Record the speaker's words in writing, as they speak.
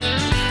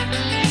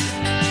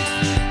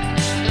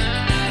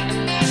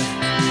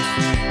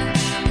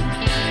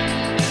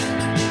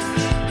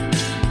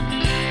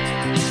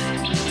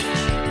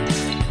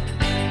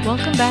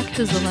Welcome back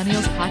to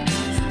Zillennials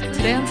Podcast.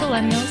 Today on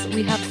Zillennials,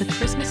 we have The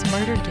Christmas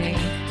Murder Game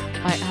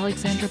by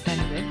Alexandra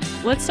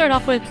Benedict. Let's start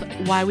off with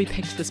why we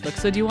picked this book.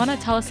 So do you want to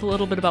tell us a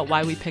little bit about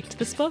why we picked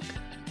this book?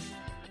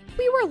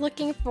 We were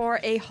looking for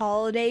a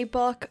holiday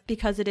book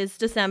because it is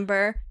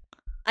December.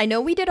 I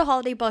know we did a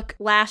holiday book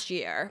last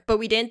year, but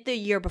we didn't the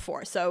year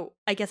before, so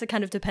I guess it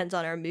kind of depends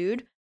on our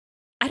mood.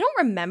 I don't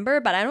remember,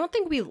 but I don't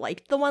think we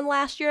liked the one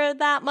last year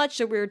that much,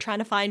 so we were trying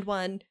to find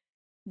one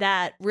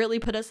that really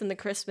put us in the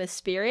Christmas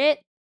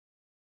spirit.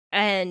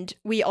 And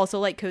we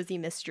also like cozy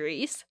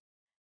mysteries.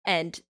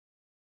 And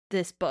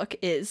this book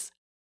is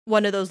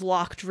one of those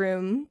locked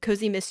room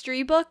cozy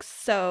mystery books,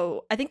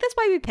 so I think that's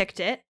why we picked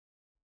it.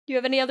 Do you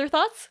have any other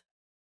thoughts?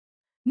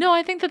 No,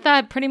 I think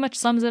that pretty much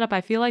sums it up. I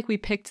feel like we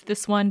picked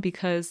this one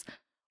because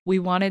we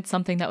wanted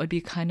something that would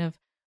be kind of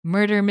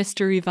murder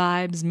mystery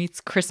vibes meets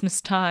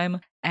Christmas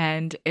time.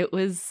 And it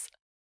was,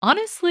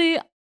 honestly,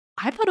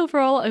 I thought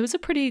overall it was a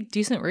pretty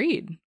decent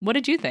read. What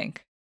did you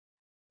think?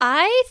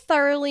 I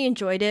thoroughly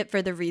enjoyed it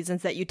for the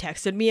reasons that you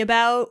texted me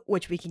about,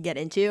 which we can get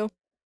into.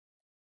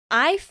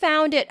 I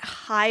found it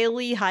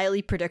highly,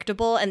 highly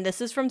predictable, and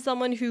this is from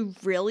someone who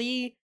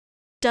really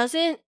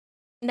doesn't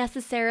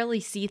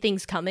necessarily see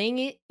things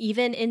coming,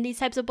 even in these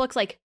types of books.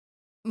 Like,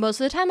 most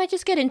of the time I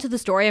just get into the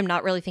story. I'm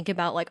not really thinking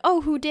about, like,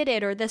 oh, who did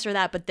it, or this or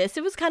that, but this,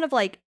 it was kind of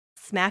like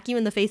smack you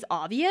in the face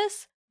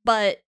obvious,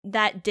 but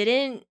that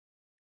didn't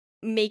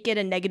make it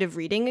a negative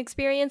reading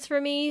experience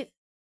for me,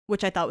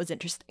 which I thought was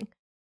interesting.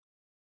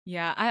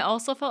 Yeah, I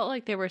also felt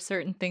like there were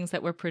certain things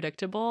that were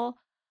predictable.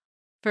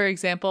 For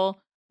example,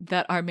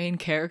 that our main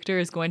character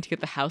is going to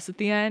get the house at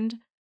the end.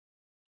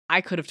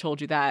 I could have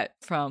told you that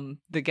from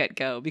the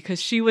get-go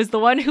because she was the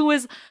one who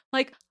was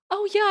like,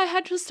 oh yeah, I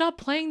had to stop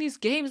playing these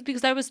games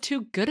because I was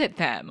too good at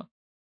them.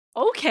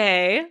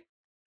 Okay.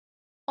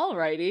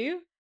 Alrighty.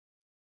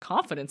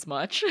 Confidence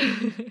much.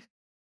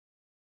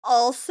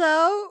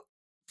 Also,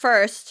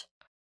 first,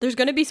 there's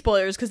going to be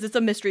spoilers because it's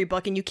a mystery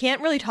book and you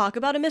can't really talk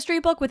about a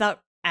mystery book without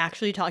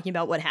actually talking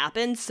about what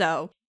happened.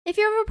 So if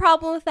you have a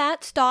problem with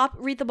that, stop,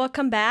 read the book,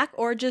 come back,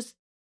 or just,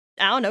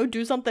 I don't know,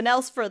 do something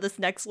else for this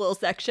next little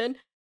section.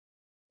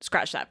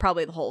 Scratch that,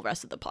 probably the whole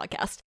rest of the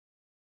podcast.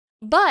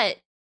 But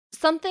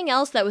something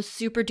else that was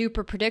super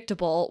duper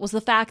predictable was the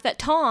fact that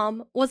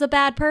Tom was a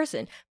bad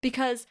person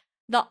because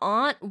the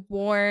aunt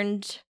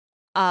warned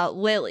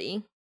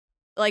Lily,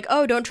 like,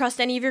 oh, don't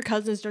trust any of your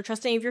cousins, don't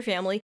trust any of your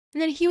family.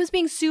 And then he was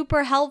being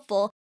super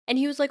helpful, and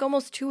he was like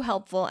almost too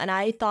helpful. And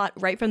I thought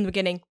right from the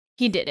beginning,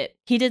 he did it.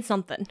 He did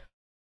something.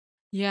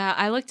 Yeah,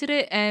 I looked at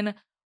it, and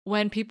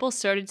when people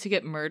started to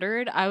get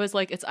murdered, I was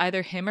like, it's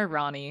either him or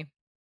Ronnie,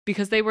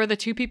 because they were the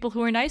two people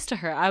who were nice to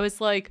her. I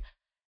was like,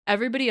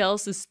 everybody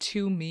else is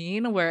too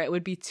mean, where it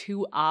would be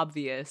too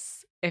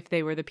obvious if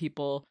they were the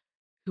people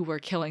who were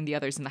killing the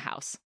others in the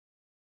house.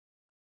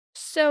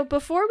 So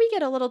before we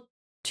get a little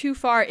too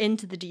far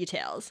into the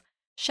details,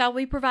 shall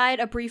we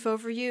provide a brief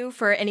overview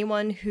for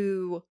anyone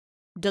who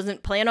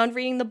doesn't plan on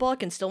reading the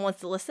book and still wants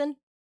to listen?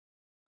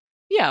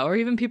 Yeah, or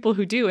even people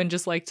who do and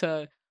just like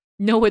to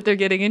know what they're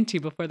getting into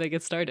before they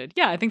get started.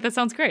 Yeah, I think that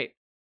sounds great.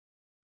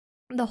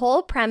 The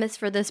whole premise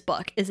for this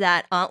book is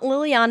that Aunt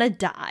Liliana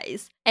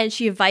dies, and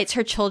she invites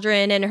her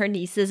children and her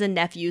nieces and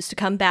nephews to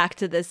come back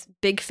to this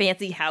big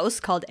fancy house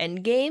called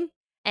Endgame.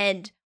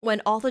 And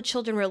when all the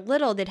children were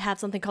little, they'd have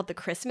something called the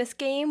Christmas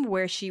game,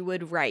 where she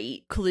would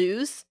write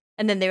clues,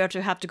 and then they would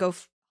have to go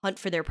hunt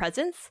for their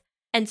presents.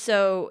 And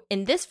so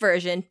in this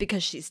version,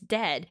 because she's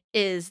dead,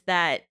 is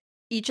that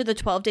each of the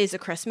 12 days of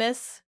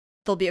Christmas,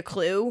 there'll be a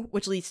clue,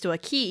 which leads to a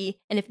key,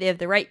 and if they have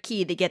the right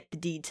key, they get the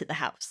deed to the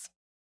house.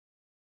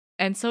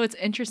 And so it's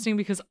interesting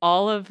because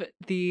all of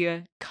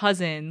the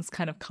cousins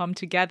kind of come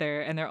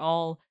together and they're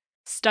all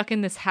stuck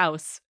in this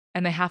house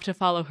and they have to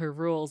follow her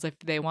rules if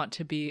they want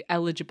to be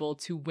eligible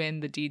to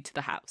win the deed to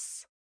the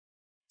house.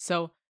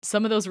 So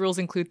some of those rules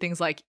include things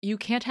like you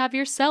can't have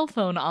your cell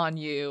phone on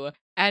you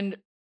and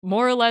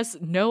more or less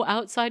no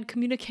outside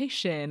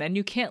communication and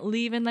you can't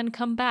leave and then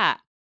come back.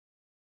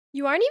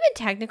 You aren't even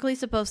technically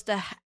supposed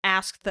to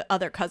ask the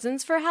other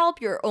cousins for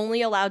help. You're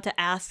only allowed to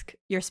ask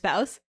your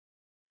spouse.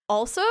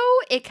 Also,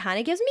 it kind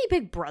of gives me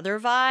Big Brother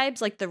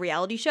vibes, like the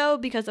reality show,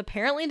 because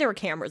apparently there were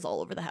cameras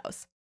all over the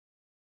house.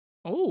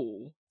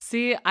 Oh.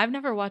 See, I've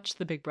never watched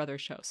the Big Brother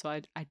show, so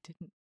I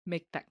didn't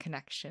make that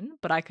connection,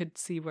 but I could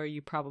see where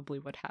you probably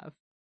would have.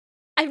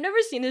 I've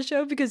never seen this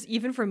show because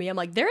even for me, I'm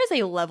like, there is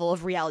a level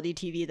of reality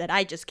TV that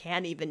I just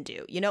can't even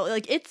do. You know,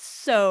 like, it's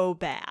so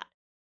bad.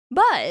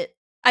 But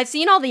I've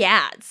seen all the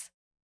ads.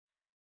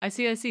 I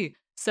see.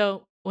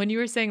 So when you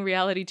were saying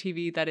reality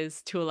TV that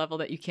is to a level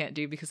that you can't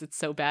do because it's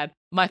so bad,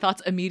 my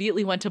thoughts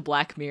immediately went to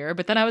Black Mirror,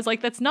 but then I was like,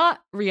 that's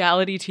not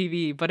reality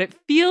TV, but it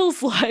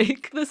feels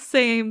like the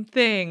same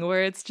thing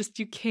where it's just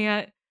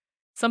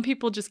some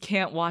people just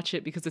can't watch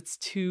it because it's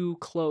too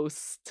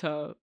close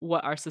to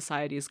what our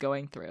society is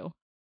going through.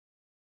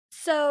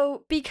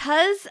 So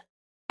because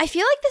I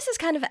feel like this is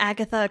kind of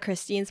Agatha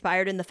Christie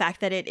inspired in the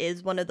fact that it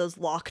is one of those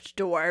locked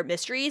door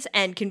mysteries,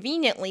 and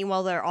conveniently,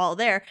 while they're all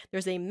there,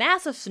 there's a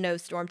massive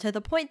snowstorm to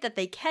the point that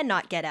they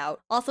cannot get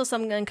out. Also,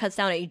 someone cuts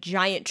down a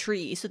giant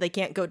tree so they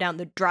can't go down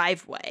the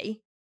driveway.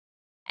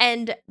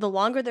 And the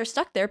longer they're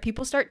stuck there,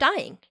 people start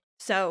dying.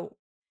 So,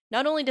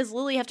 not only does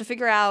Lily have to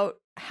figure out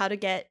how to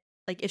get,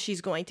 like, if she's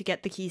going to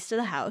get the keys to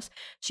the house,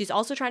 she's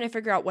also trying to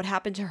figure out what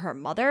happened to her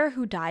mother,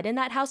 who died in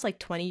that house like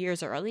 20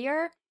 years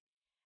earlier.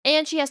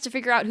 And she has to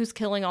figure out who's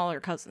killing all her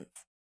cousins.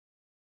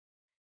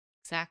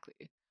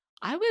 Exactly.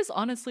 I was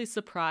honestly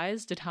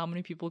surprised at how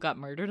many people got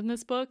murdered in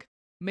this book.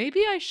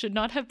 Maybe I should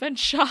not have been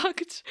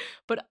shocked,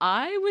 but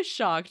I was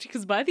shocked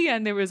because by the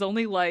end there was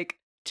only like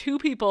 2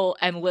 people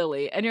and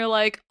Lily. And you're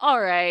like, all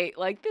right,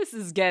 like this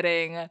is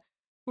getting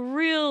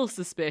real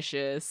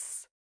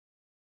suspicious.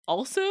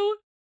 Also,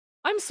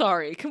 I'm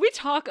sorry, can we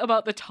talk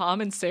about the Tom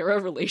and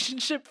Sarah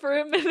relationship for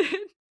a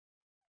minute?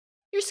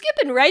 You're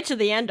skipping right to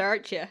the end,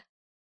 aren't you?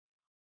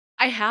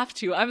 I have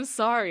to. I'm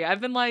sorry.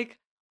 I've been like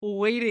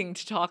waiting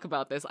to talk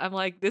about this. I'm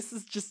like, this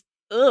is just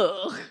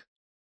ugh.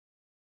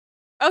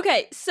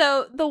 Okay,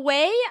 so the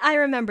way I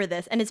remember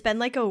this, and it's been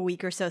like a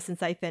week or so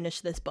since I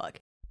finished this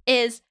book,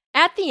 is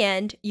at the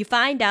end, you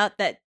find out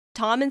that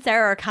Tom and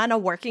Sarah are kind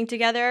of working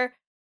together,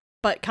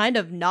 but kind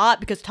of not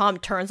because Tom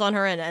turns on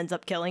her and ends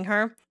up killing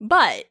her.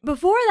 But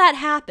before that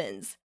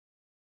happens,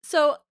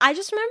 so I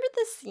just remember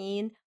the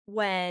scene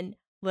when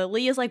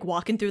Lily is like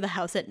walking through the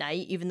house at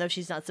night, even though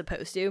she's not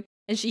supposed to.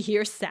 And she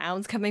hears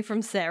sounds coming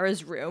from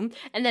Sarah's room.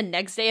 And then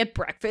next day at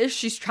breakfast,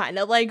 she's trying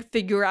to like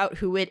figure out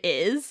who it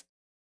is.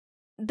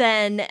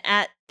 Then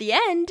at the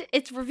end,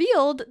 it's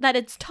revealed that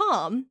it's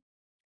Tom,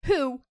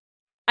 who,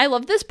 I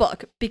love this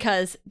book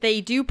because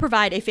they do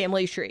provide a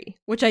family tree,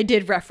 which I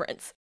did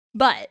reference,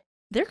 but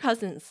they're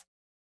cousins.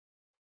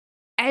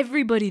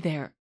 Everybody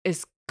there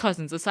is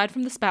cousins, aside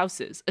from the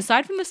spouses.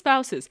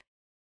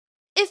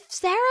 If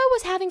Sarah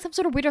was having some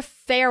sort of weird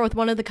affair with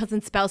one of the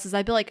cousin spouses,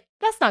 I'd be like,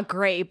 that's not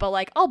great, but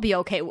like, I'll be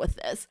okay with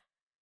this.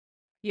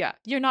 Yeah,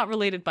 you're not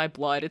related by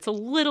blood. It's a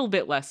little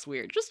bit less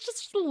weird.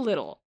 Just a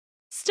little.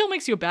 Still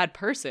makes you a bad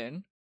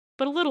person,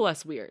 but a little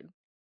less weird.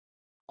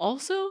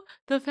 Also,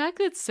 the fact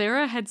that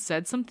Sarah had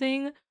said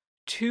something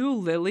to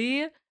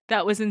Lily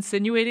that was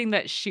insinuating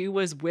that she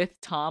was with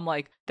Tom,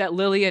 like that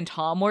Lily and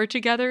Tom were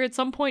together at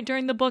some point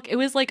during the book. It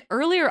was like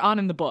earlier on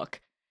in the book.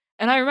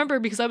 And I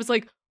remember because I was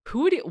like,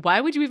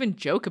 why would you even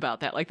joke about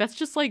that? Like, that's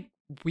just like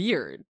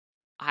weird.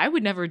 I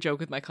would never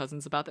joke with my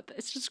cousins about that.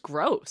 It's just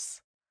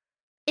gross.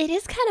 It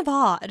is kind of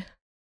odd.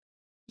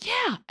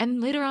 Yeah. And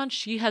later on,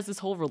 she has this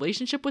whole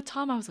relationship with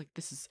Tom. I was like,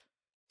 this is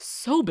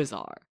so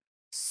bizarre.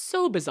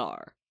 So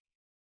bizarre.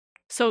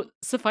 So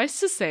suffice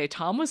to say,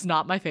 Tom was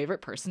not my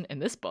favorite person in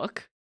this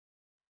book.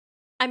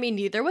 I mean,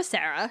 neither was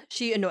Sarah.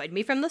 She annoyed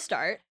me from the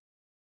start.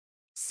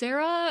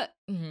 Sarah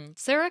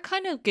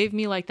kind of gave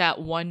me like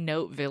that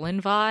one-note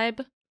villain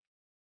vibe.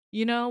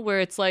 You know, where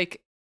it's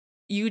like,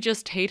 you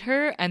just hate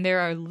her and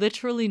there are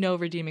literally no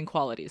redeeming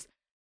qualities.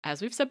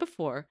 As we've said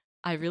before,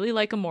 I really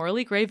like a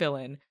morally gray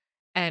villain,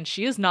 and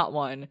she is not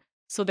one,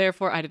 so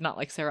therefore I did not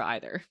like Sarah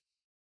either.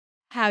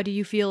 How do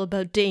you feel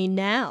about Dane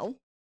now?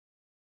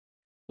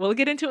 We'll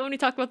get into it when we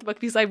talk about the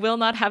book, because I will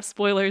not have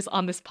spoilers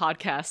on this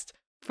podcast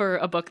for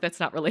a book that's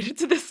not related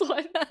to this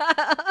one.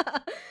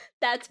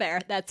 That's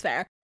fair.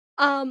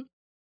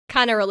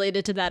 Kind of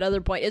related to that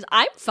other point is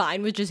I'm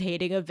fine with just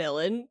hating a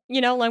villain.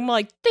 You know, I'm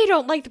like, they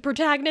don't like the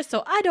protagonist,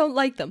 so I don't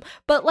like them.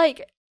 But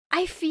like,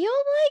 I feel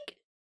like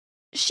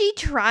she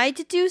tried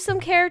to do some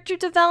character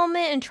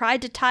development and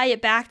tried to tie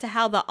it back to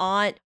how the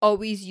aunt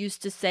always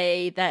used to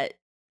say that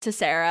to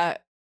Sarah,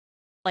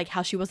 like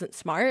how she wasn't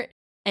smart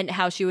and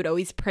how she would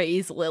always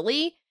praise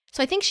Lily.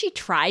 So I think she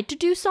tried to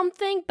do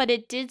something, but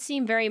it did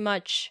seem very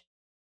much,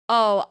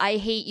 oh, I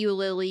hate you,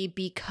 Lily,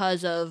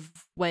 because of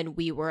when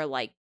we were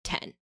like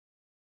 10.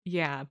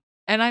 Yeah.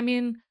 And I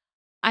mean,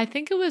 I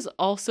think it was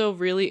also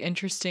really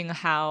interesting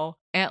how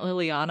Aunt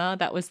Liliana,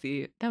 that was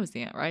the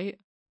aunt, right?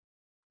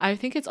 I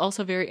think it's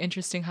also very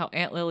interesting how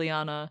Aunt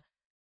Liliana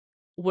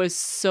was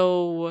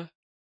so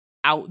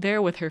out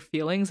there with her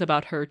feelings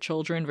about her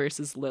children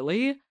versus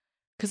Lily.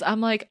 Because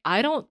I'm like,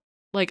 I don't,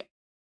 like,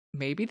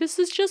 maybe this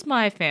is just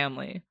my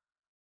family.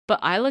 But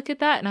I look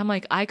at that and I'm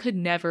like, I could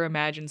never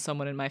imagine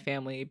someone in my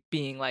family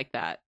being like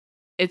that.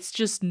 It's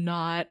just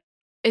not.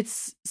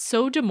 It's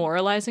so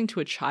demoralizing to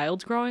a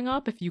child growing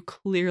up if you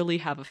clearly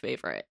have a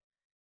favorite.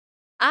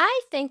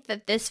 I think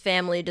that this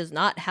family does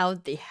not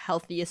have the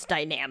healthiest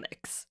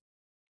dynamics.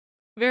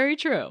 Very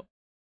true.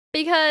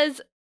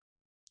 Because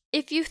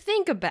if you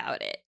think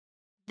about it,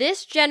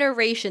 this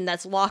generation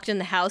that's locked in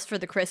the house for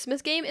the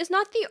Christmas game is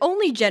not the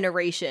only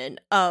generation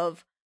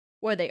of,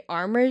 were they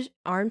Armstridges?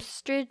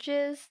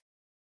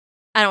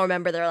 I don't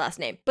remember their last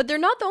name. But they're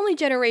not the only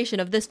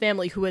generation of this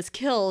family who has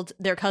killed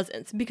their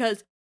cousins,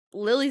 because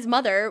Lily's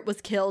mother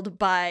was killed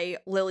by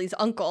Lily's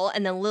uncle,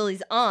 and then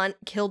Lily's aunt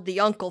killed the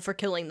uncle for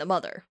killing the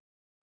mother.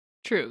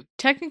 True.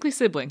 Technically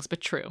siblings, but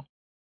true.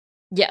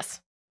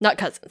 Yes. Not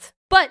cousins.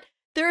 But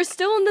they're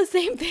still in the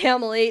same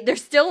family. They're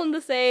still in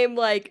the same,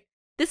 like,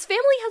 This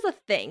family has a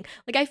thing.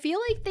 Like, I feel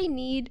like they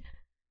need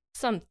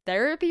some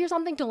therapy or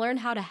something to learn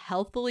how to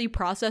healthily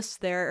process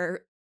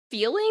their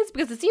feelings,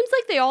 because it seems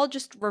like they all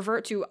just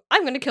revert to,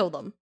 I'm gonna kill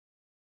them.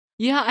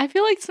 Yeah, I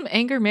feel like some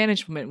anger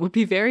management would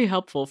be very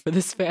helpful for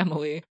this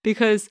family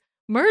because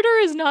murder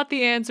is not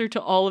the answer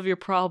to all of your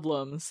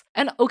problems.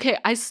 And okay,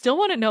 I still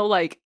want to know,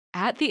 like,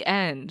 at the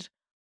end,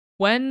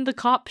 when the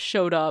cops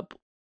showed up,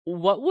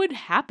 what would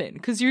happen?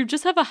 Because you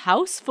just have a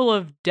house full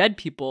of dead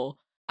people.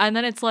 And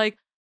then it's like,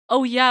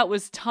 oh yeah, it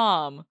was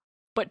Tom,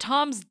 but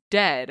Tom's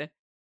dead.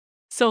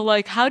 So,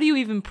 like, how do you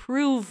even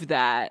prove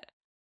that?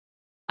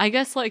 I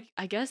guess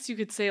you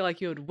could say, like,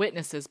 you had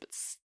witnesses,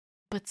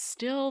 but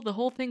still, the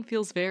whole thing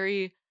feels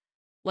very,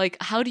 like,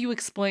 how do you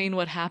explain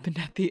what happened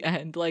at the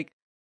end? Like,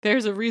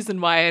 there's a reason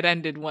why it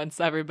ended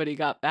once everybody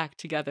got back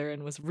together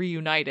and was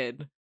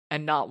reunited,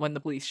 and not when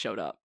the police showed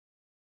up.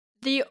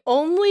 The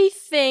only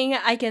thing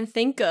I can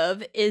think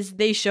of is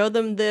they show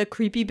them the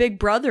creepy Big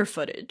Brother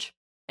footage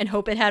and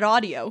hope it had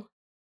audio.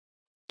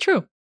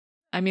 True.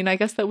 I mean, I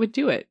guess that would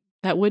do it.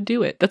 That would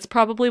do it. That's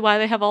probably why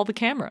they have all the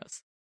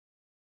cameras.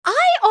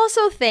 I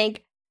also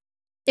think,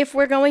 if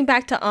we're going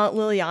back to Aunt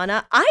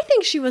Liliana, I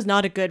think she was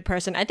not a good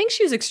person. I think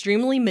she was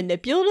extremely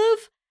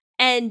manipulative,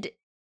 and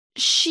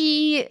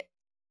I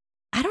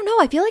don't know,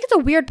 I feel like it's a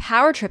weird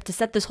power trip to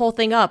set this whole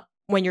thing up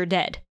when you're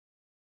dead.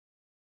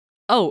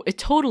 Oh, it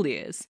totally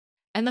is.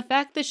 And the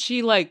fact that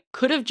she, like,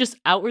 could have just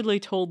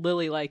outwardly told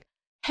Lily, like,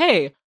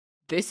 hey,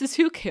 this is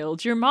who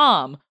killed your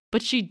mom.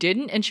 But she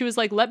didn't, and she was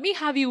like, let me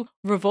have you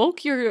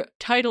revoke your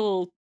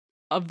title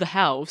of the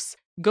house,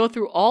 go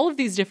through all of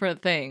these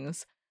different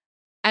things,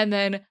 and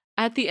then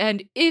at the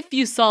end, if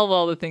you solve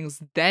all the things,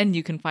 then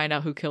you can find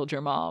out who killed your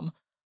mom.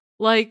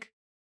 Like,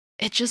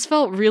 it just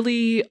felt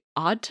really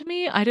odd to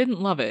me. I didn't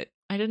love it.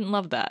 I didn't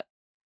love that.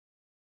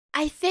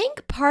 I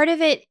think part of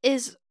it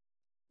is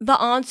the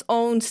aunt's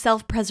own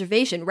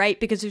self-preservation, right?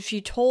 Because if she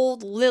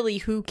told Lily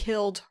who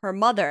killed her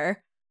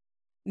mother,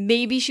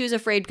 maybe she was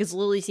afraid, because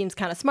Lily seems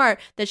kind of smart,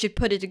 that she'd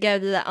put it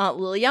together that Aunt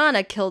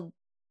Liliana killed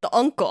the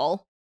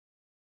uncle,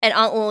 and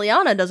Aunt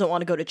Liliana doesn't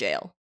want to go to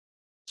jail.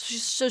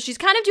 So she's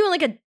kind of doing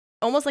like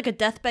almost like a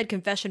deathbed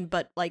confession,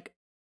 but like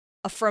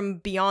a from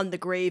beyond the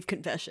grave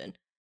confession.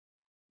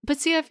 But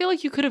see, I feel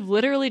like you could have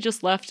literally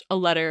just left a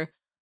letter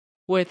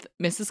with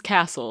Mrs.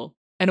 Castle,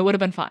 and it would have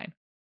been fine.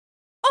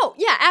 Oh,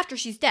 yeah, after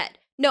she's dead.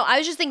 No, I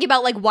was just thinking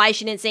about, like, why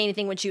she didn't say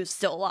anything when she was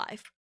still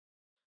alive.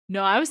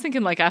 No, I was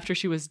thinking, like, after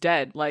she was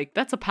dead. Like,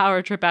 that's a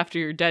power trip after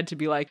you're dead to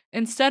be like,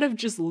 instead of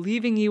just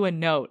leaving you a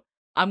note,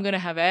 I'm gonna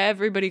have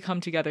everybody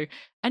come together.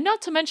 And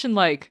not to mention,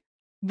 like,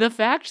 the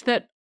fact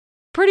that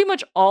pretty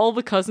much all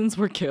the cousins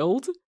were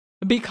killed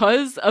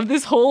because of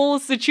this whole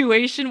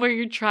situation where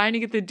you're trying to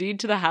get the deed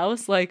to the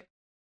house. Like,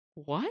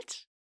 what?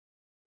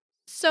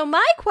 So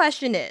my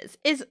question is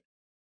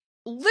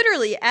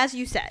literally, as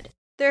you said,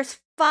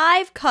 there's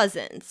 5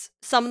 cousins.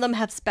 Some of them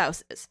have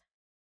spouses.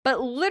 But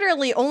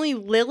literally only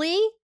Lily,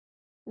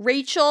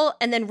 Rachel,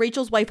 and then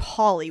Rachel's wife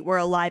Holly were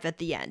alive at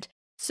the end.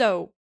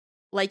 So,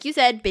 like you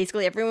said,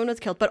 basically everyone was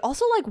killed. But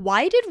also, like,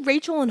 why did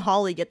Rachel and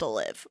Holly get to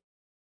live?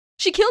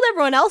 She killed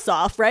everyone else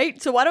off,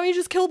 right? So why don't you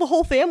just kill the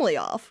whole family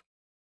off?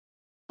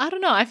 I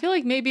don't know. I feel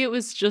like maybe it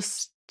was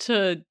just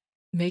to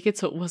make it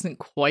so it wasn't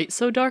quite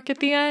so dark at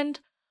the end.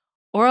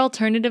 Or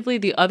alternatively,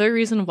 the other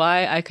reason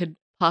why I could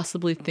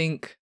possibly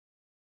think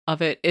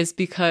of it is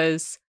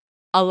because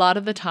a lot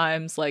of the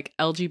times, like,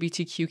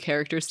 LGBTQ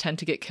characters tend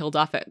to get killed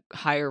off at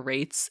higher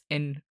rates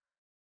in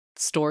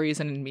stories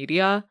and in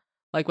media,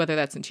 like whether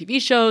that's in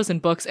TV shows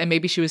and books, and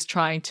maybe she was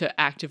trying to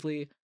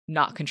actively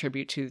not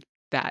contribute to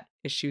that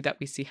issue that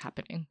we see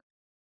happening.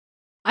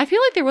 I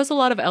feel like there was a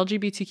lot of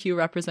LGBTQ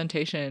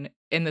representation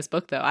in this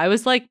book, though. I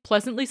was, like,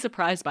 pleasantly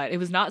surprised by it. It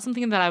was not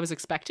something that I was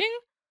expecting,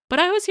 but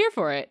I was here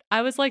for it.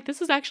 I was like,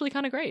 this is actually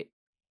kind of great.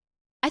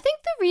 I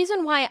think the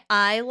reason why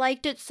I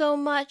liked it so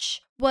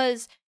much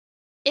was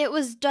it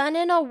was done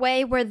in a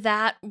way where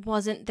that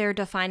wasn't their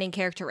defining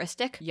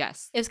characteristic.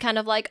 Yes. It was kind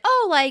of like,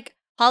 oh, like,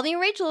 Holly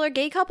and Rachel are a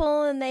gay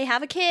couple and they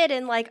have a kid,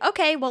 and like,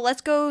 okay, well, let's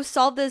go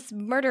solve this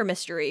murder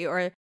mystery.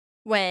 Or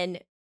when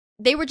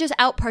they were just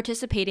out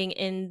participating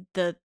in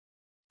the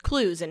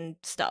clues and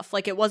stuff.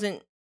 Like, it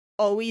wasn't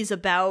always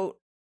about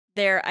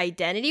their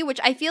identity,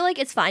 which I feel like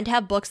it's fine to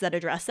have books that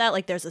address that.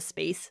 Like, there's a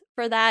space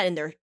for that, and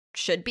there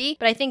should be.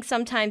 But I think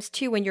sometimes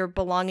too, when you're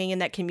belonging in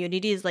that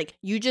community, is like,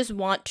 you just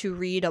want to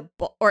read a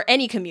book, or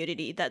any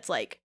community that's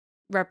like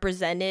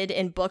represented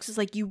in books, is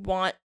like, you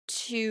want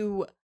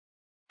to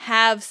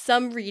have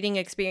some reading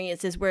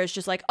experiences where it's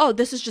just like, oh,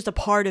 this is just a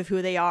part of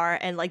who they are,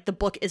 and like the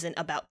book isn't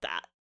about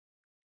that.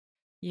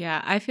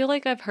 Yeah, I feel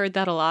like I've heard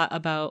that a lot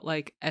about,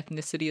 like,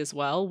 ethnicity as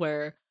well,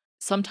 where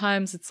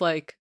sometimes it's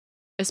like,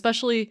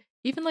 especially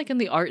even like in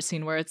the art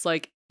scene, where it's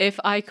like, if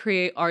I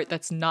create art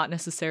that's not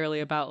necessarily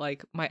about,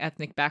 like, my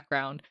ethnic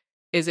background,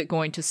 is it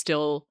going to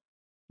still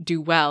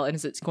do well, and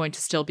is it going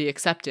to still be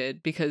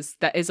accepted? Because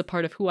that is a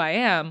part of who I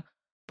am,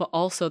 but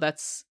also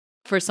that's,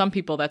 for some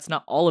people, that's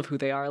not all of who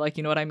they are. Like,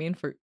 you know what I mean?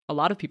 For a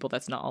lot of people,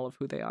 that's not all of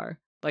who they are.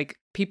 Like,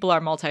 people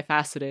are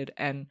multifaceted,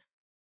 and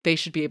they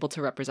should be able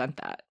to represent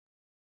that.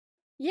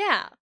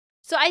 Yeah.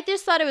 So I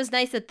just thought it was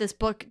nice that this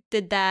book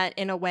did that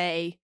in a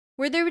way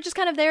where they were just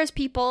kind of there as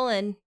people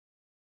and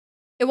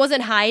it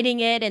wasn't hiding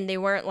it and they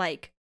weren't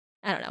like,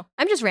 I don't know.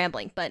 I'm just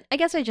rambling, but I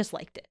guess I just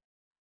liked it.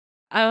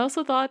 I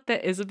also thought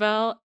that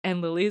Isabel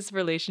and Lily's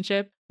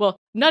relationship, well,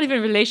 not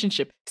even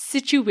relationship,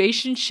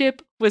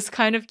 situationship was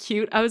kind of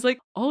cute. I was like,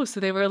 oh,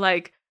 so they were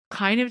like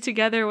kind of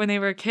together when they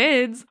were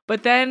kids,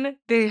 but then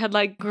they had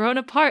like grown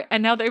apart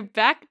and now they're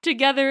back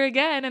together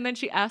again. And then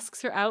she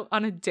asks her out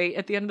on a date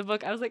at the end of the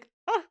book. I was like,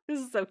 oh, this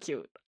is so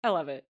cute. I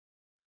love it.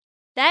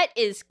 That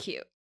is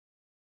cute.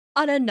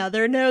 On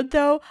another note,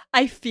 though,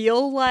 I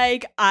feel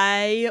like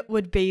I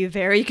would be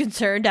very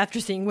concerned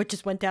after seeing what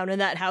just went down in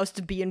that house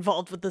to be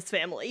involved with this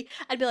family.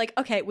 I'd be like,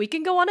 okay, we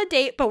can go on a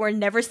date, but we're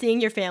never seeing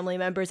your family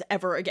members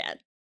ever again.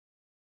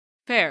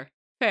 Fair,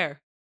 fair.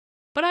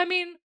 But I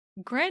mean,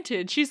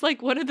 granted, she's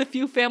like one of the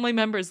few family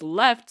members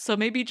left, so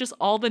maybe just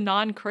all the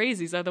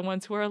non-crazies are the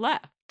ones who are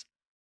left.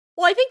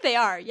 Well, I think they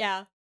are,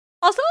 yeah.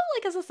 Also,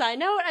 like as a side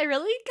note, I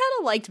really kind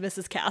of liked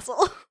Mrs.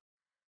 Castle.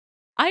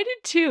 I did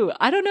too.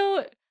 I don't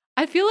know.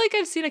 I feel like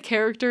I've seen a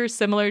character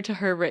similar to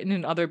her written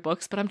in other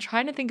books, but I'm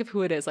trying to think of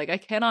who it is. Like, I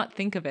cannot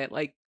think of it.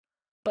 Like,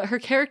 but her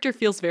character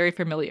feels very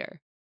familiar.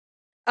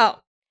 Oh,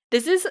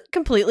 this is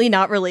completely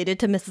not related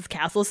to Mrs.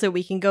 Castle, so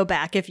we can go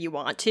back if you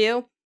want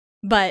to.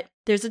 But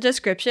there's a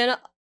description.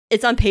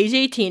 It's on page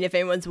 18 if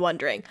anyone's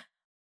wondering.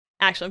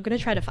 Actually, I'm going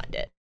to try to find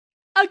it.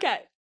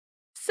 Okay.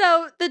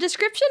 So, the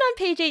description on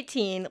page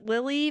 18,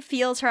 Lily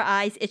feels her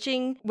eyes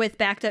itching with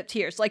backed up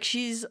tears, like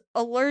she's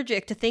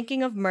allergic to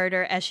thinking of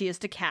murder as she is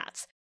to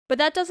cats. But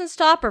that doesn't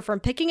stop her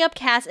from picking up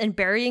cats and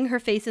burying her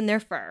face in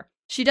their fur.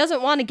 She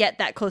doesn't want to get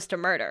that close to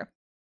murder.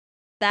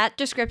 That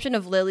description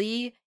of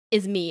Lily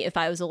is me if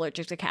I was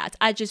allergic to cats.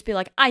 I'd just be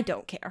like, I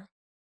don't care.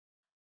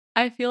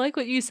 I feel like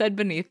what you said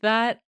beneath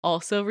that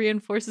also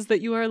reinforces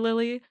that you are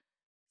Lily.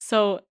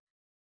 So,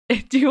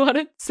 do you want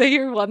to say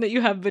your one that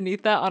you have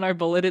beneath that on our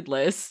bulleted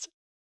list?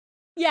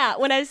 Yeah,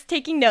 when I was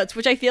taking notes,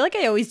 which I feel like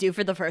I always do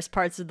for the first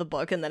parts of the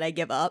book and then I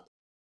give up.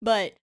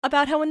 But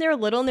about how when they were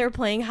little and they were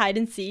playing hide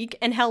and seek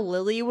and how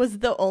Lily was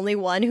the only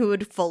one who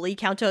would fully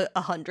count to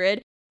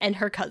 100 and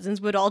her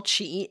cousins would all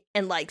cheat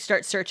and like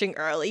start searching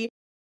early.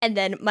 And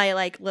then my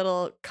like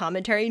little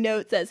commentary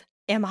note says,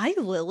 "Am I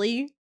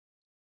Lily?"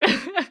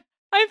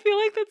 I feel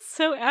like that's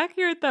so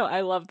accurate though.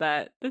 I love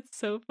that. That's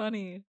so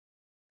funny.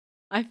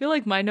 I feel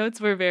like my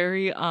notes were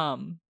very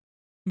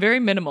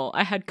minimal.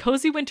 I had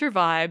cozy winter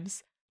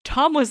vibes.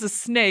 Tom was a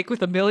snake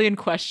with a million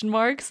question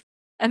marks.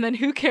 And then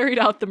who carried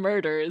out the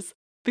murders?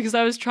 Because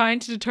I was trying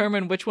to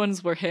determine which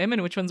ones were him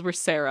and which ones were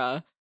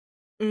Sarah.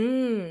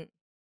 I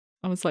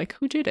was like,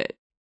 who did it?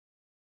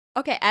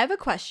 Okay, I have a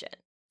question.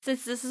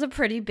 Since this is a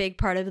pretty big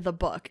part of the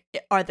book,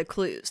 are the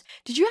clues.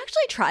 Did you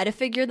actually try to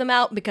figure them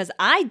out? Because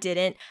I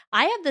didn't.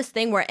 I have this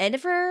thing where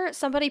whenever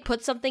somebody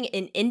puts something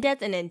in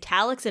indents and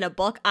italics in a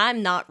book,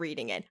 I'm not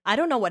reading it. I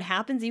don't know what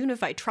happens. Even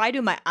if I try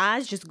to, my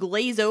eyes just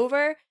glaze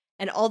over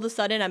and all of a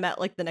sudden I'm at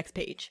like the next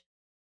page.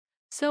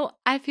 So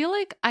I feel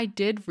like I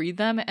did read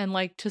them and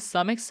like to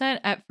some extent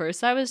at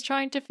first I was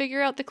trying to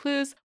figure out the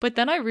clues, but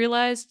then I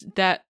realized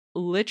that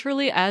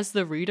literally as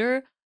the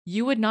reader,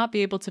 you would not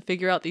be able to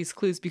figure out these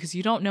clues because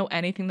you don't know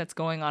anything that's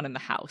going on in the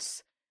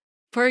house.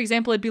 For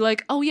example, it'd be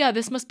like, oh yeah,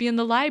 this must be in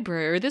the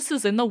library or this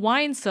is in the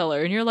wine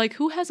cellar. And you're like,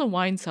 who has a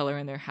wine cellar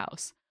in their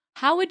house?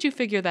 How would you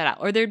figure that out?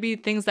 Or there'd be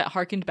things that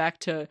harkened back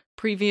to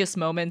previous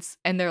moments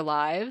in their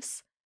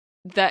lives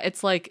that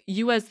it's like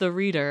you as the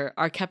reader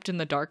are kept in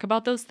the dark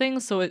about those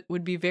things. So it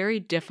would be very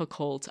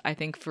difficult, I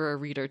think, for a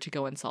reader to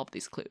go and solve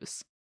these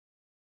clues.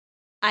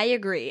 I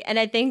agree. And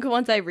I think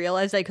once I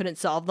realized I couldn't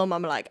solve them,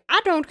 I'm like,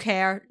 I don't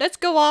care. Let's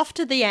go off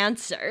to the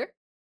answer.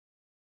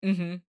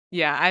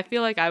 Yeah, I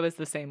feel like I was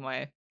the same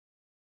way.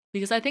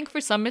 Because I think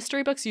for some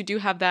mystery books, you do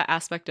have that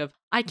aspect of,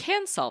 I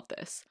can solve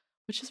this,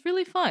 which is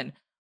really fun.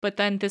 But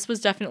then this was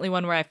definitely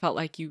one where I felt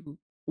like you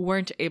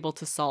weren't able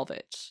to solve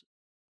it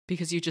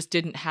because you just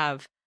didn't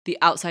have the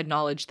outside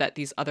knowledge that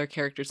these other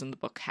characters in the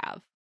book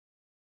have.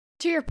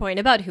 To your point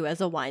about who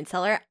has a wine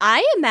cellar,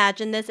 I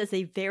imagine this as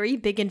a very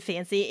big and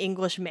fancy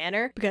English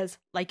manor because,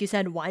 like you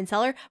said, wine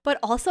cellar, but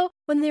also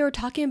when they were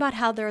talking about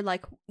how they're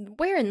like,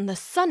 we're in the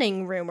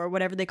sunning room or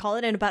whatever they call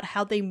it, and about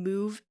how they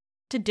move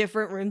to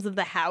different rooms of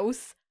the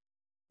house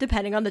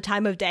depending on the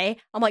time of day.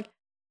 I'm like,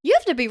 you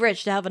have to be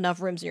rich to have enough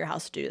rooms in your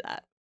house to do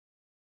that.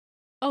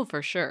 Oh,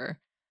 for sure.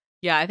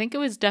 Yeah, I think it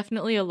was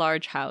definitely a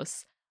large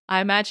house. I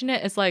imagine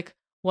it as like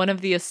one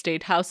of the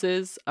estate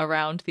houses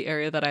around the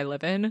area that I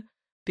live in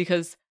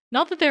because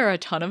not that there are a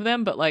ton of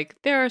them, but like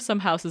there are some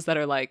houses that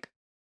are like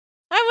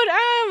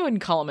I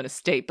wouldn't call them an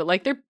estate, but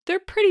like they're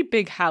pretty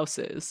big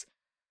houses.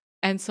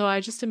 And so I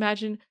just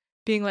imagine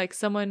being like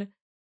someone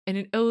in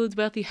an old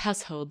wealthy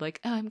household, like,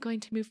 oh, I'm going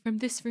to move from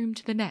this room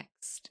to the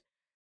next.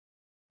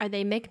 Are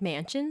they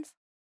McMansions?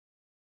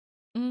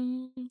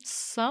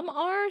 Some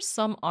are,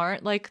 some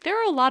aren't. Like there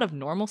are a lot of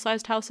normal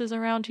sized houses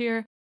around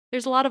here.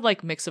 There's a lot of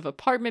like mix of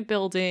apartment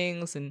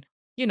buildings and,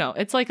 you know,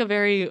 it's like a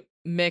very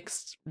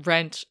mixed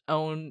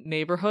rent-owned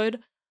neighborhood.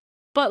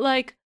 But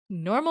like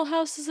normal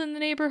houses in the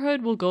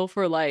neighborhood will go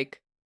for like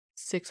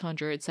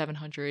 600,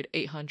 700,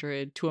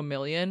 800 to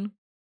 1,000,000,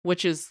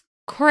 which is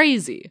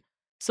crazy.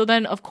 So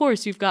then, of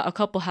course, you've got a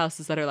couple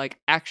houses that are like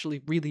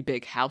actually really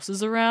big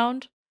houses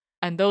around.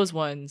 And those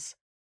ones,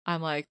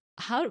 I'm like,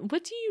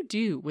 what do you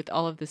do with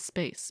all of this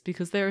space?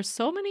 Because there are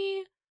so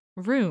many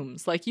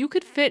rooms. Like, you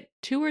could fit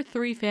 2 or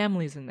 3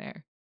 families in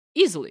there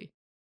easily.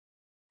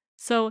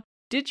 So,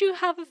 did you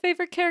have a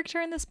favorite character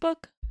in this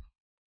book?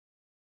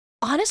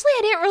 Honestly,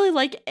 I didn't really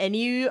like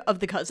any of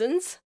the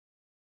cousins.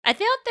 I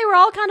thought they were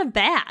all kind of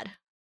bad.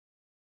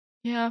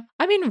 Yeah.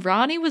 I mean,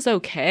 Ronnie was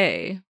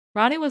okay.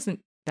 Ronnie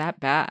wasn't that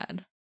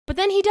bad. But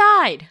then he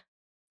died.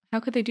 How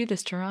could they do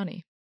this to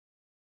Ronnie?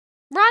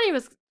 Ronnie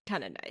was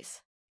kind of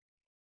nice.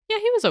 Yeah,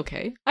 he was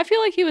okay. I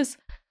feel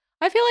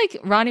like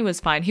Ronnie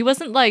was fine. He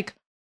wasn't like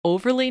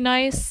overly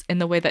nice in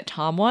the way that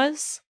Tom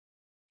was.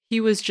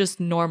 He was just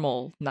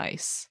normal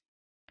nice.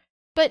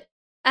 But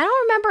I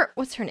don't remember,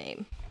 what's her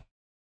name?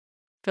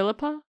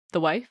 Philippa, the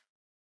wife?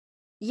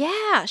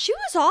 Yeah, she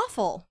was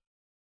awful.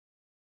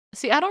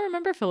 See, I don't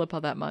remember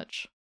Philippa that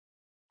much.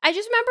 I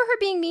just remember her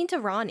being mean to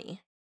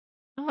Ronnie.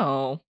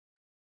 Oh.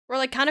 Or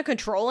like kind of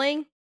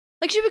controlling.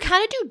 Like she would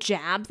kind of do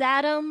jabs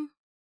at him.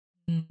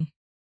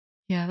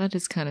 Yeah, that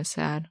is kind of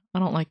sad. I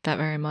don't like that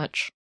very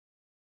much.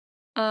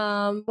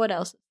 What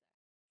else?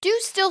 Do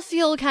still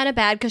feel kind of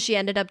bad because she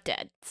ended up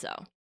dead,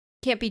 so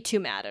can't be too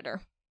mad at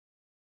her.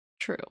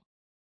 True.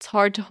 It's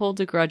hard to hold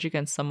a grudge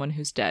against someone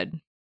who's dead.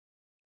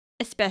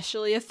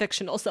 Especially a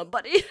fictional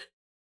somebody.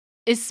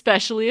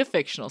 Especially a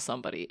fictional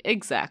somebody.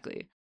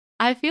 Exactly.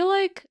 I feel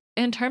like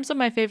in terms of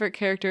my favorite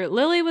character,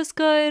 Lily was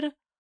good.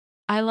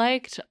 I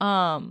liked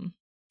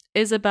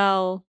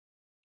Isabel.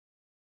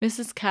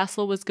 Mrs.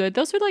 Castle was good.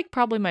 Those are like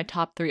probably my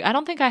top 3. I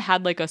don't think I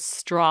had like a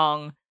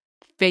strong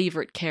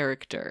favorite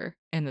character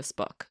in this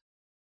book.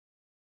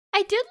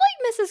 I did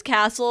like Mrs.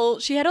 Castle.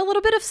 She had a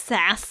little bit of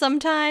sass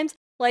sometimes.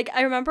 Like,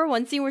 I remember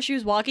one scene where she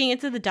was walking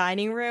into the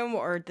dining room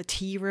or the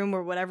tea room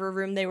or whatever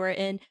room they were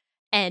in,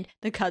 and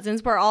the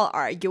cousins were all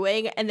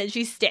arguing, and then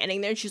she's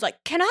standing there and she's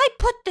like, "Can I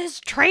put this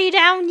tray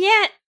down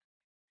yet?"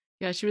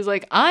 Yeah, she was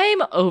like,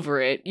 "I'm over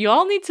it. You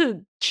all need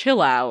to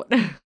chill out."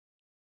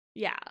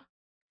 Yeah.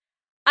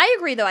 I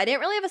agree, though. I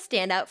didn't really have a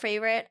standout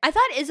favorite. I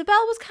thought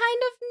Isabel was kind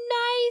of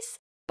nice,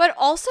 but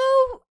also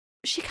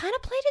she kind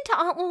of played into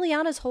Aunt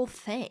Liliana's whole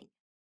thing.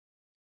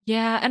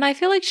 Yeah, and I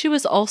feel like she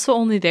was also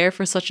only there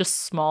for such a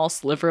small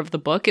sliver of the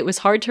book. It was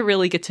hard to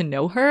really get to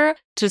know her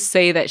to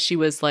say that she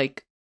was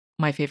like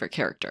my favorite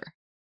character.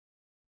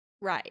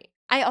 Right.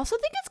 I also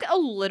think it's a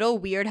little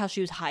weird how she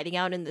was hiding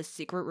out in this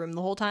secret room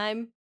the whole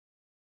time.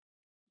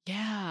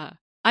 Yeah.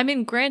 I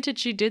mean, granted,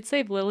 she did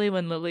save Lily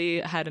when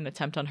Lily had an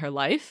attempt on her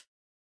life.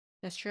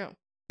 That's true.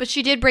 But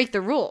she did break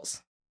the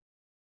rules.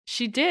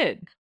 She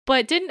did.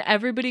 But didn't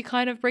everybody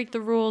kind of break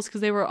the rules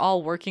because they were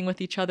all working with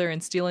each other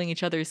and stealing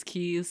each other's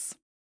keys?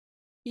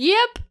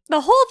 Yep.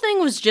 The whole thing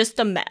was just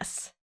a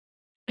mess.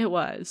 It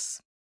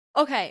was.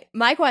 Okay,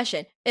 my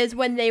question is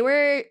when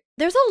there's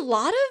a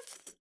lot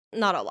of,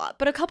 not a lot,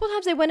 but a couple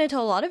times they went into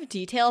a lot of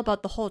detail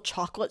about the whole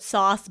chocolate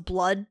sauce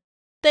blood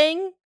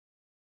thing.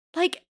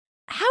 Like,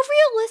 how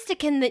realistic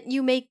can that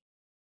you make,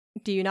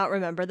 do you not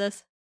remember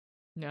this?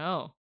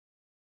 No.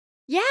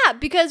 Yeah,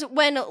 because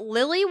when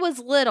Lily was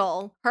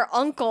little, her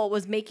uncle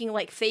was making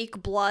like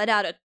fake blood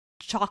out of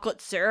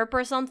chocolate syrup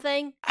or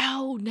something.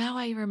 Oh, now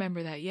I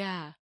remember that,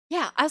 yeah.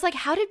 Yeah, I was like,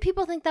 how did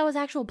people think that was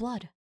actual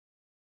blood?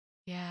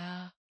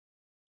 Yeah,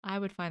 I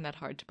would find that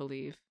hard to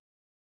believe.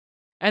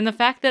 And the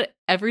fact that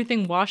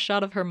everything washed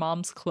out of her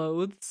mom's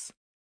clothes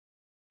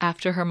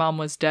after her mom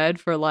was dead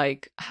for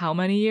like how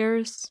many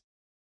years?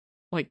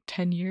 Like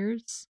 10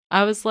 years?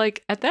 I was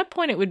like, at that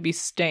point it would be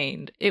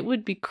stained. It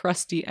would be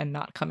crusty and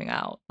not coming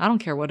out. I don't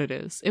care what it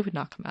is. It would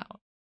not come out.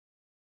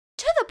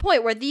 To the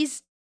point where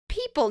these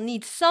people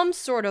need some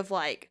sort of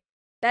like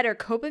better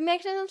coping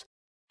mechanisms.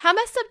 How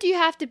messed up do you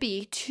have to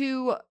be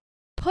to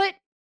put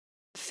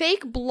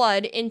fake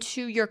blood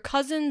into your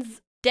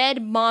cousin's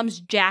dead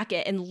mom's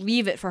jacket and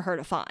leave it for her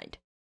to find?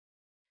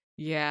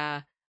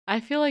 Yeah,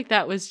 I feel like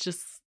that was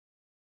just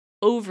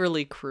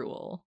overly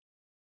cruel.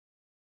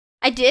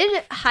 I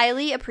did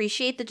highly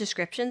appreciate the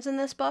descriptions in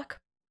this book.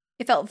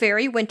 It felt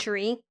very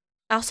wintry.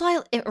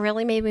 Also, it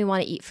really made me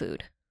want to eat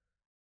food.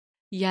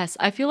 Yes,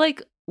 I feel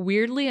like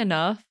weirdly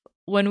enough,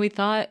 when we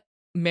thought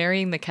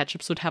Marrying the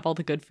Ketchups would have all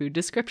the good food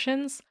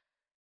descriptions,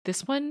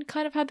 this one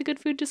kind of had the good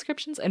food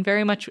descriptions and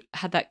very much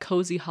had that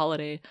cozy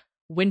holiday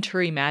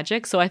wintry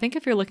magic. So I think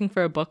if you're looking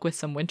for a book with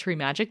some wintry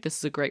magic, this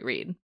is a great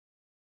read.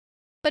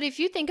 But if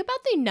you think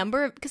about the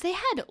number of, because they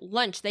had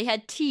lunch, they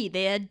had tea,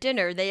 they had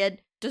dinner, they had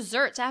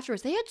desserts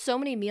afterwards, they had so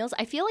many meals,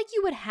 I feel like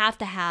you'd have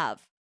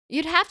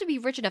to be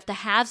rich enough to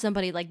have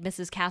somebody like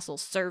Mrs. Castle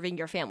serving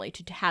your family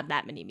to have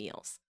that many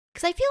meals.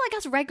 Because I feel like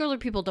us regular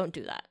people don't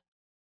do that.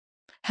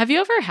 Have you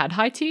ever had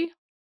high tea?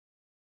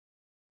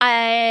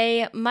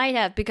 I might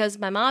have, because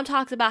my mom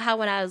talks about how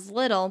when I was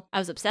little, I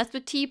was obsessed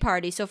with tea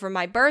parties. So for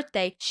my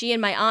birthday, she and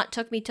my aunt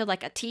took me to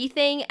like a tea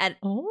thing at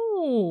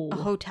a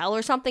hotel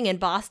or something in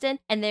Boston.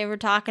 And they were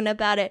talking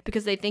about it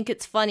because they think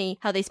it's funny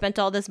how they spent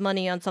all this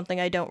money on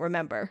something I don't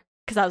remember.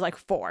 because I was like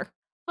 4.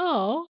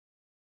 Oh,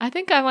 I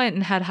think I went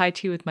and had high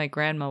tea with my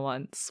grandma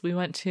once. We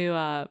went to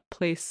a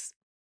place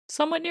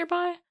somewhat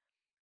nearby.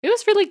 It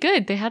was really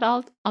good. They had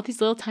all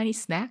these little tiny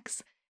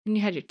snacks, and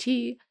you had your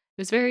tea.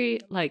 It was very,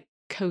 like,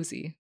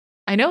 cozy.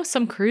 I know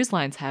some cruise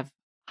lines have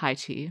high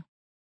tea.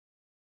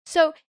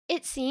 So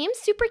it seems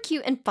super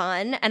cute and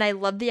fun, and I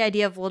love the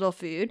idea of little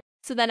food.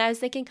 So then I was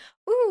thinking,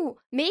 ooh,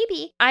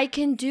 maybe I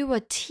can do a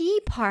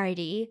tea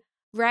party,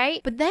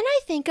 right? But then I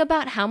think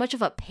about how much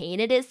of a pain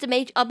it is to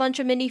make a bunch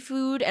of mini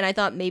food, and I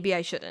thought maybe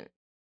I shouldn't.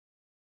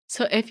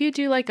 So if you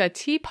do like a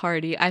tea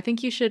party, I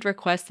think you should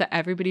request that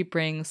everybody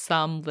bring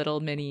some little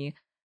mini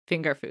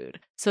finger food.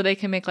 So they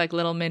can make like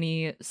little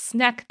mini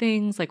snack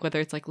things, like whether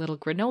it's like little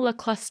granola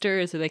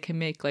clusters, or they can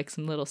make like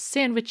some little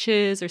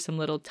sandwiches or some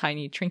little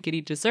tiny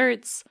trinkety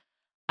desserts.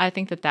 I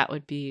think that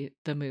would be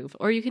the move.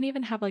 Or you can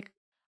even have like,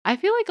 I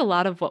feel like a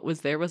lot of what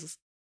was there was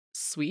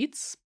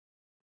sweets,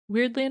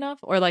 weirdly enough,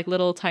 or like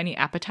little tiny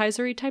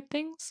appetizer-y type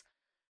things.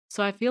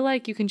 So I feel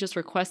like you can just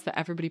request that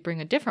everybody bring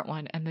a different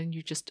one, and then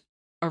you just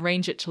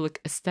arrange it to look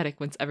aesthetic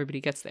once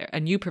everybody gets there,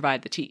 and you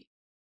provide the tea.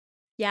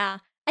 Yeah,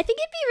 I think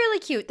it'd be really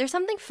cute. There's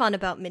something fun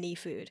about mini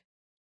food.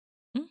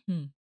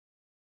 Mm-hmm.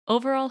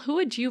 Overall, who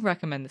would you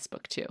recommend this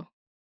book to?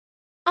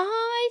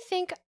 I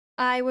think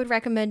I would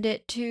recommend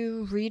it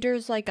to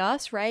readers like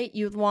us, right?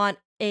 You'd want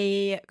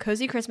a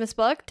cozy Christmas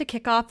book to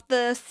kick off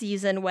the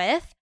season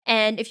with.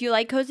 And if you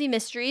like cozy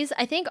mysteries,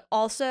 I think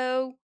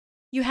also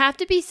you have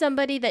to be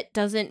somebody that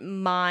doesn't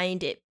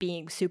mind it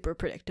being super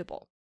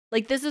predictable.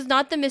 Like, this is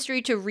not the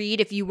mystery to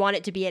read if you want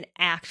it to be an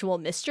actual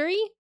mystery.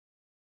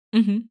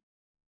 Mm-hmm.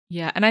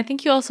 Yeah, and I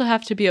think you also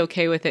have to be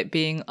okay with it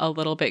being a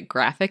little bit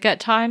graphic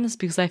at times,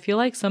 because I feel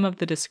like some of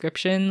the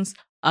descriptions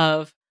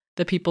of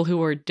the people who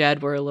were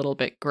dead were a little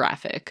bit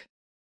graphic.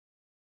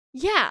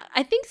 Yeah,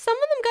 I think some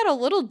of them got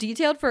a little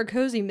detailed for a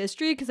cozy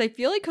mystery, because I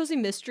feel like cozy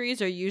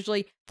mysteries are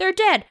usually, they're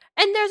dead,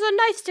 and there's a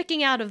knife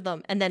sticking out of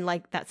them, and then,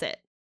 like, that's it.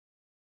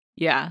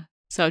 Yeah,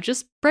 so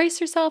just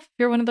brace yourself. If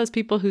you're one of those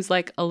people who's,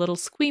 like, a little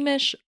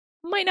squeamish,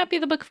 might not be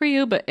the book for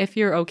you, but if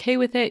you're okay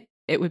with it,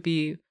 it would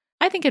be,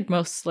 I think it'd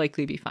most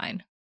likely be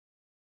fine.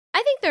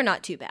 I think they're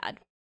not too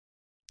bad.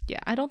 Yeah,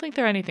 I don't think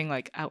they're anything,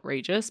 like,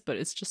 outrageous, but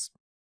it's just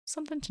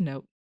something to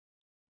note.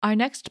 Our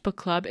next book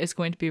club is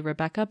going to be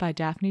Rebecca by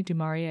Daphne du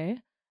Maurier,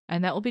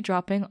 and that will be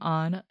dropping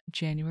on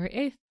January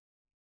 8th.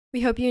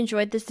 We hope you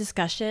enjoyed this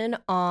discussion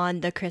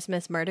on The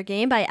Christmas Murder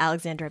Game by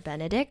Alexandra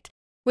Benedict.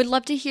 We'd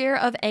love to hear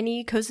of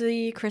any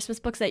cozy Christmas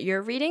books that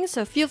you're reading,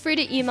 so feel free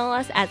to email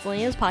us at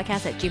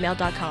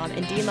seleniuspodcast@gmail.com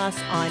and DM us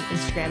on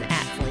Instagram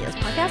at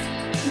seleniuspodcast.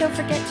 And don't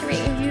forget to rate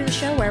and review the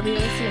show wherever you're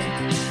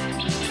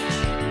listening.